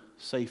earth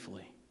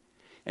safely.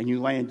 And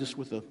you land just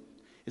with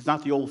it's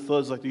not the old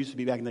fuzz like there used to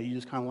be back in the day. You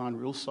just kind of land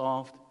real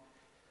soft.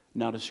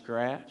 Not a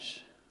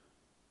scratch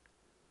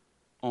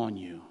on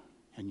you.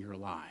 And you're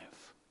alive.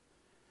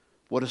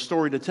 What a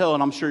story to tell.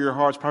 And I'm sure your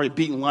heart's probably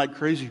beating like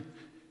crazy.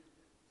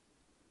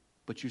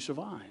 But you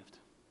survived.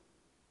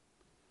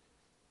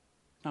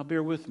 Now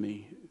bear with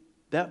me.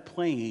 That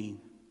plane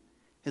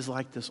is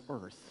like this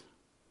earth.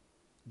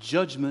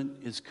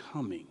 Judgment is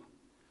coming.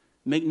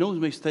 Make no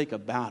mistake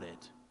about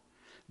it.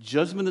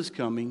 Judgment is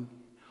coming.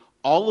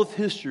 All of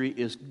history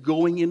is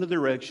going in a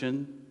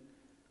direction,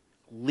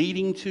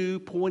 leading to,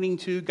 pointing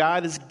to.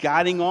 God is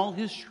guiding all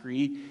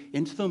history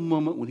into the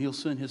moment when He'll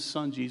send His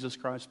Son, Jesus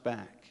Christ,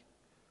 back.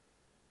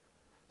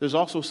 There's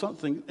also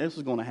something else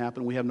is going to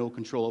happen we have no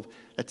control of.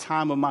 The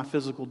time of my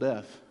physical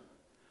death.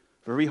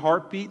 For every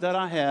heartbeat that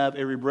I have,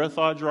 every breath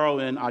I draw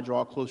in, I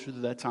draw closer to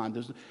that time.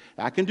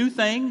 I can do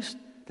things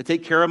to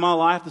take care of my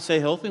life, to stay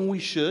healthy, and we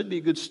should be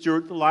a good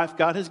steward of the life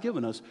God has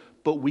given us.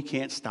 But we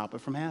can't stop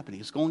it from happening.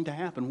 It's going to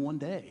happen one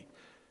day.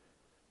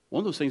 One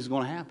of those things is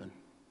going to happen. And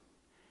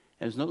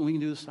there's nothing we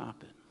can do to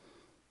stop it.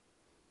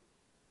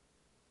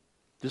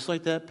 Just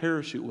like that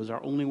parachute was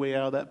our only way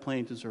out of that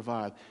plane to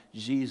survive,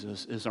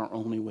 Jesus is our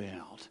only way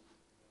out.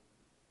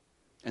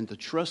 And to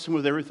trust Him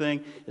with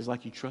everything is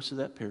like you trusted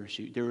that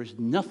parachute. There is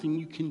nothing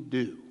you can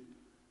do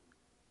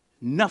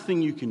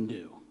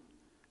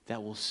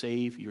that will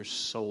save your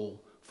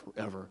soul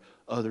forever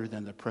other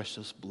than the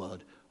precious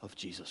blood of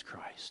Jesus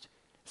Christ.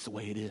 It's the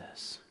way it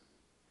is.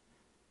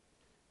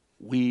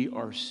 We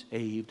are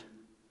saved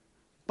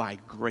by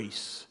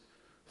grace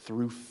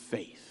through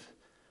faith,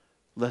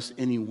 lest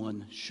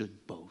anyone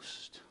should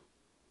boast.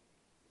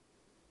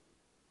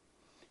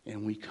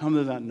 And we come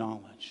to that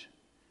knowledge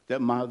that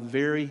my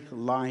very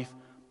life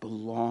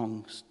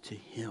belongs to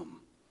Him.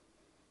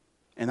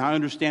 And I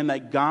understand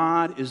that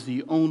God is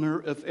the owner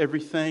of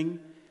everything.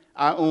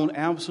 I own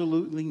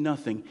absolutely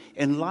nothing.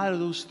 In light of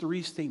those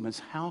three statements,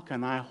 how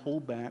can I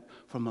hold back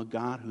from a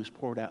God who's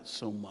poured out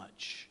so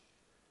much?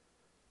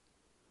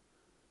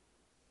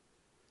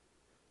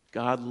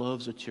 God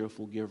loves a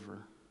cheerful giver.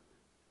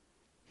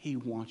 He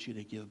wants you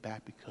to give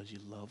back because you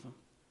love Him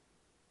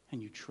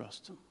and you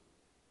trust Him.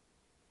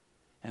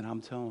 And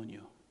I'm telling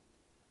you,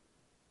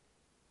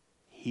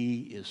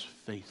 He is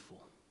faithful.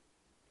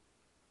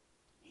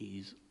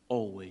 He's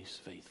always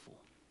faithful.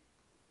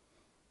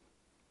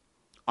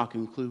 I'll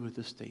conclude with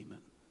this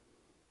statement.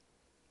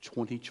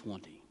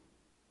 2020.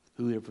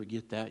 Who would ever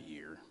forget that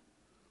year?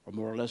 Or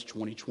more or less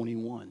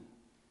 2021.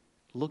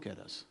 Look at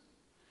us.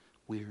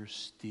 We're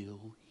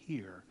still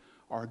here.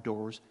 Our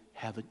doors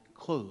haven't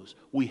closed.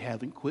 We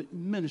haven't quit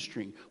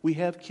ministering. We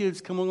have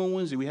kids coming on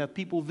Wednesday. We have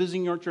people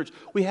visiting our church.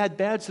 We had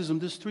baptism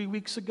just 3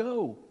 weeks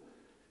ago.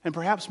 And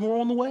perhaps more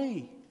on the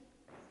way.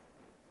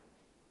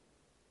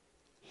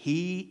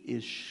 He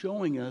is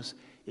showing us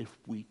if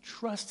we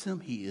trust Him,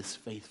 He is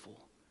faithful.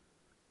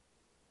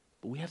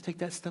 But we have to take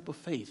that step of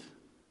faith.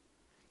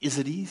 Is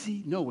it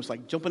easy? No, it's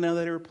like jumping out of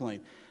that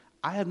airplane.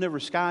 I have never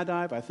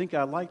skydived. I think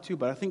I'd like to,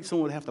 but I think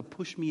someone would have to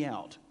push me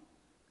out.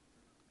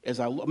 It's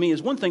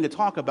one thing to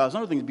talk about. It's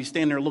another thing to be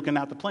standing there looking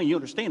out the plane. You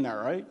understand that,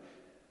 right?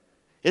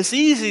 It's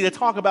easy to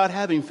talk about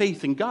having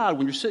faith in God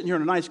when you're sitting here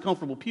in a nice,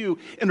 comfortable pew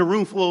in a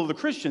room full of the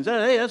Christians.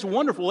 Hey, that's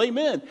wonderful.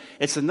 Amen.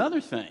 It's another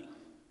thing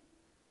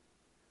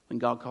when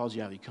God calls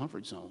you out of your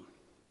comfort zone,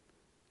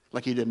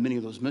 like He did many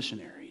of those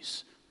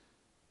missionaries.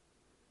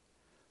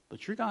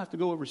 But you're going to have to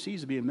go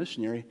overseas to be a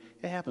missionary.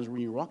 It happens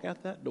when you walk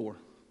out that door.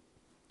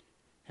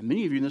 And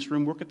many of you in this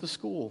room work at the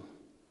school.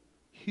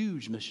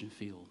 Huge mission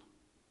field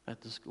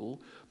at the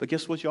school. But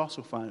guess what you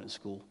also find at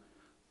school?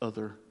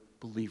 Other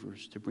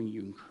believers to bring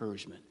you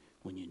encouragement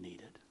when you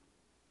need it.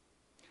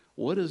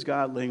 What is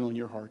God laying on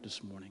your heart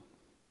this morning?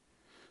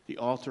 The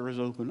altar is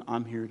open.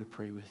 I'm here to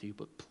pray with you.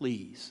 But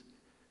please,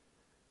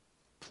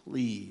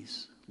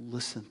 please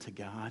listen to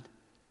God.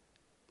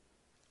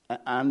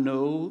 I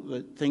know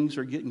that things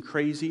are getting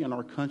crazy in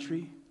our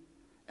country.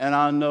 And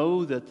I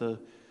know that the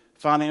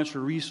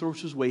financial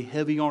resources weigh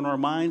heavy on our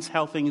minds,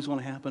 how things are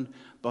going to happen.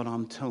 But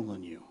I'm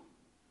telling you,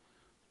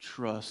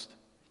 trust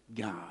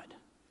God.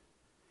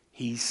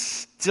 He's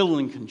still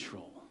in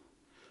control.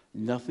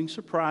 Nothing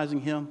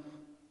surprising him.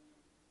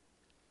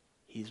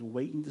 He's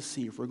waiting to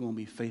see if we're going to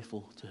be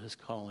faithful to his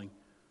calling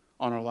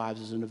on our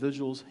lives as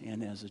individuals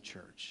and as a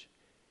church.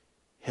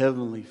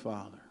 Heavenly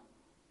Father,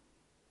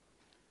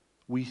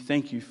 we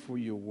thank you for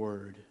your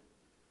word.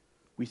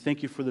 We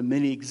thank you for the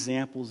many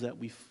examples that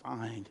we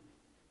find,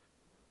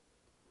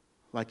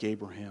 like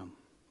Abraham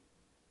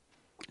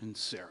and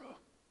Sarah.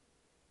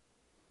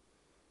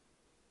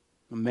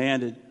 A man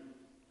that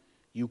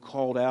you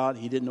called out,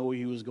 he didn't know where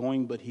he was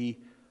going, but he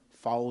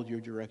followed your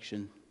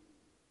direction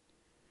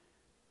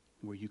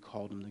where you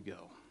called him to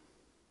go.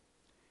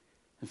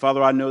 And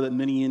Father, I know that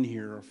many in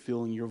here are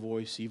feeling your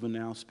voice even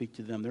now. Speak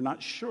to them. They're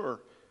not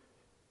sure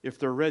if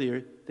they're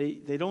ready.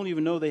 They don't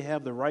even know they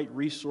have the right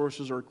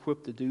resources or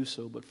equipped to do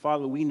so. But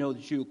Father, we know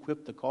that you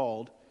equip the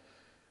called.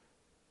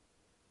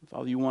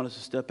 Father, you want us to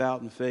step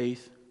out in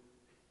faith.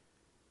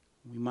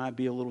 We might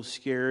be a little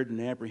scared and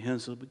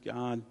apprehensive, but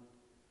God,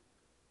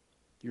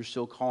 you're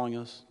still calling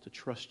us to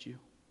trust you.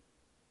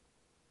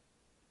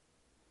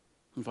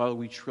 And Father,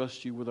 we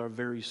trust you with our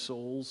very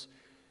souls.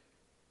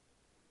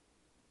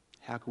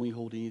 How can we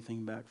hold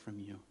anything back from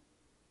you?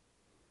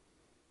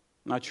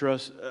 And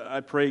I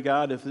pray,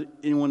 God, if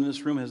anyone in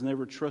this room has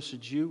never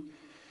trusted you,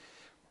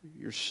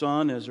 your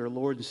Son as their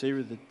Lord and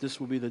Savior, that this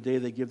will be the day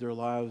they give their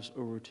lives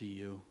over to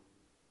you.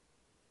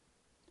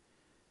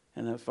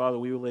 And that, Father,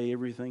 we will lay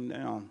everything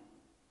down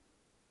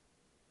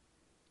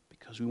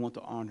because we want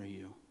to honor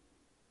you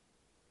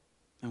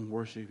and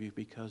worship you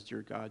because,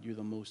 dear God, you're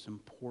the most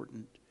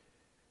important.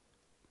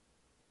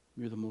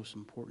 You're the most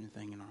important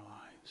thing in our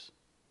lives.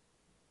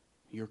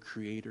 Your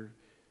creator,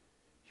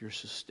 your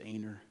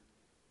sustainer,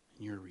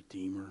 and your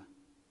redeemer.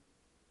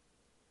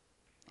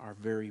 Our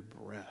very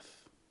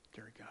breath,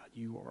 dear God,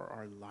 you are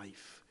our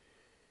life.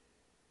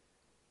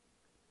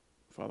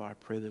 Father, I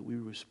pray that we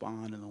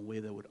respond in a way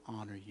that would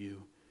honor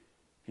you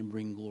and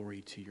bring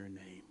glory to your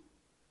name.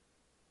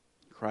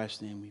 In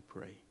Christ's name we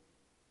pray.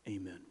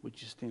 Amen.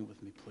 Would you stand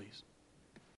with me, please?